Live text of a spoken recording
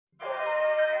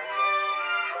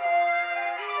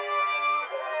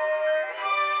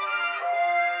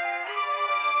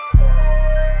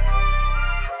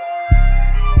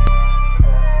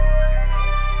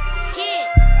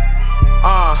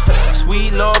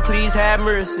Sweet Lord, please have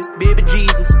mercy. Baby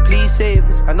Jesus, please save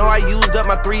us. I know I used up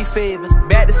my 3 favors.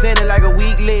 Back to sending like a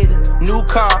week later. New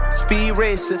car, speed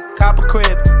racer, copper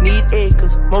crib, need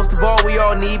acres. Most of all, we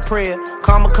all need prayer.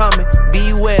 Karma coming,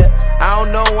 beware. I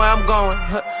don't know where I'm going,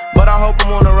 but I hope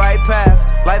I'm on the right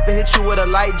path. Life will hit you with a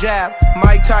light jab.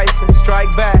 Mike Tyson,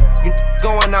 strike back. You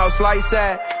going out slight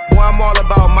sad. Boy, I'm all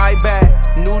about my bag.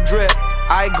 New drip,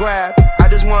 I grab. I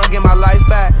just wanna get my life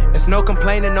back. There's no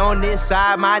complaining on this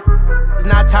side. My is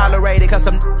not tolerated, cause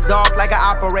some off like an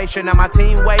operation. Now my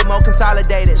team way more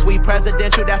consolidated. Sweet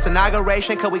presidential, that's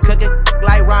inauguration. Cause we cooking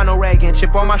like Ronald Reagan.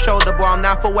 Chip on my shoulder, boy, I'm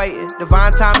not for waiting.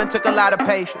 Divine timing took a lot of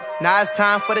patience. Now it's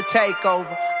time for the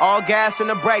takeover. All gas and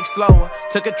the brake slower.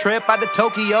 Took a trip out to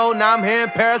Tokyo, now I'm here in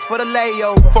Paris for the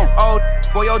layover. Oh,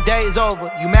 boy, your day's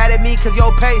over. You mad at me cause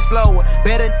your pay slower.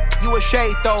 Better you a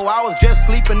shade though. I was just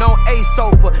sleeping on a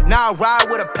sofa. Now I ride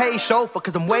with a pay chauffeur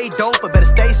cause I'm way doper. Better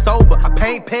stay sober. I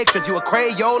paint pictures, you a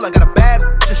Crayola. Got a bad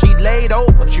bitch and she laid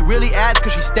over. She really asked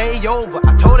cause she stayed over.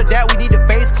 I told her that we need to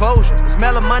face closure. The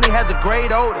smell of money has a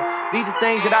great odor. These are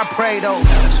things that I prayed over.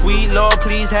 Sweet Lord,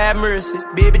 please have mercy.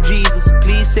 Baby Jesus,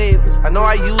 please save us. I know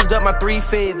I used up my 3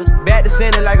 favors. Back to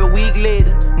sending like a week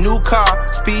later. New car,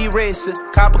 speed racer,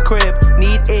 copper crib,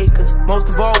 need acres. Most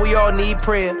of all, we all need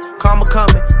prayer. Karma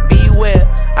coming, beware.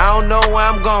 I don't know where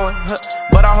I'm going,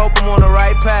 but I hope I'm on the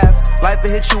right path. Life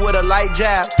will hit you with a light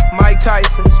jab. Mike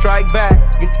Tyson, strike back.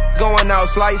 You going out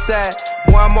slight sad.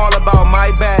 Boy, I'm all about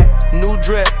my bag. New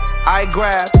drip, I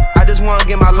grab. I just wanna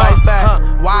get my life back.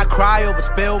 Why cry over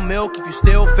spilled milk if you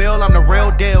still feel I'm the real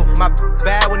deal? My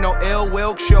bad with no ill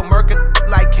will, she'll murk it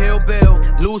like Kill Bill.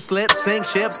 Loose lips, sink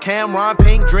ships, Cameron,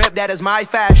 pink drip, that is my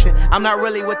fashion. I'm not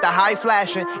really with the high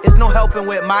flashing, it's no helping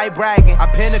with my bragging. I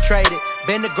penetrated,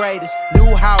 been the greatest,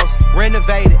 new house,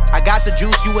 renovated. I got the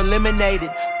juice, you eliminated.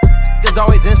 Is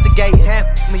always instigating, can't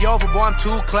f me over, boy, I'm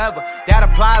too clever. That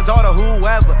applies all to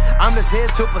whoever. I'm just here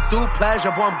to pursue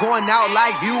pleasure, boy, I'm going out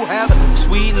like you have.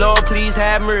 Sweet Lord, please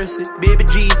have mercy. Baby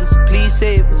Jesus, please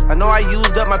save us. I know I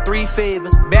used up my 3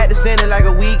 favors. Back to sending like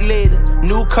a week later.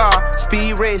 New car,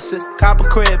 speed racer, copper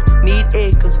crib, need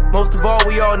acres. Most of all,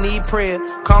 we all need prayer.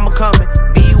 Karma coming,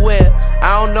 beware.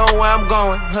 I don't know where I'm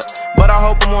going, but I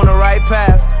hope I'm on the right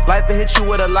path. Life will hit you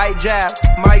with a light jab.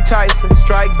 Mike Tyson,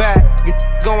 strike back. You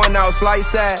going out slight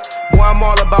sad. Boy, I'm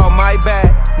all about my bag.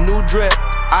 New drip,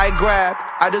 I grab.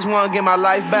 I just wanna get my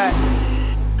life back.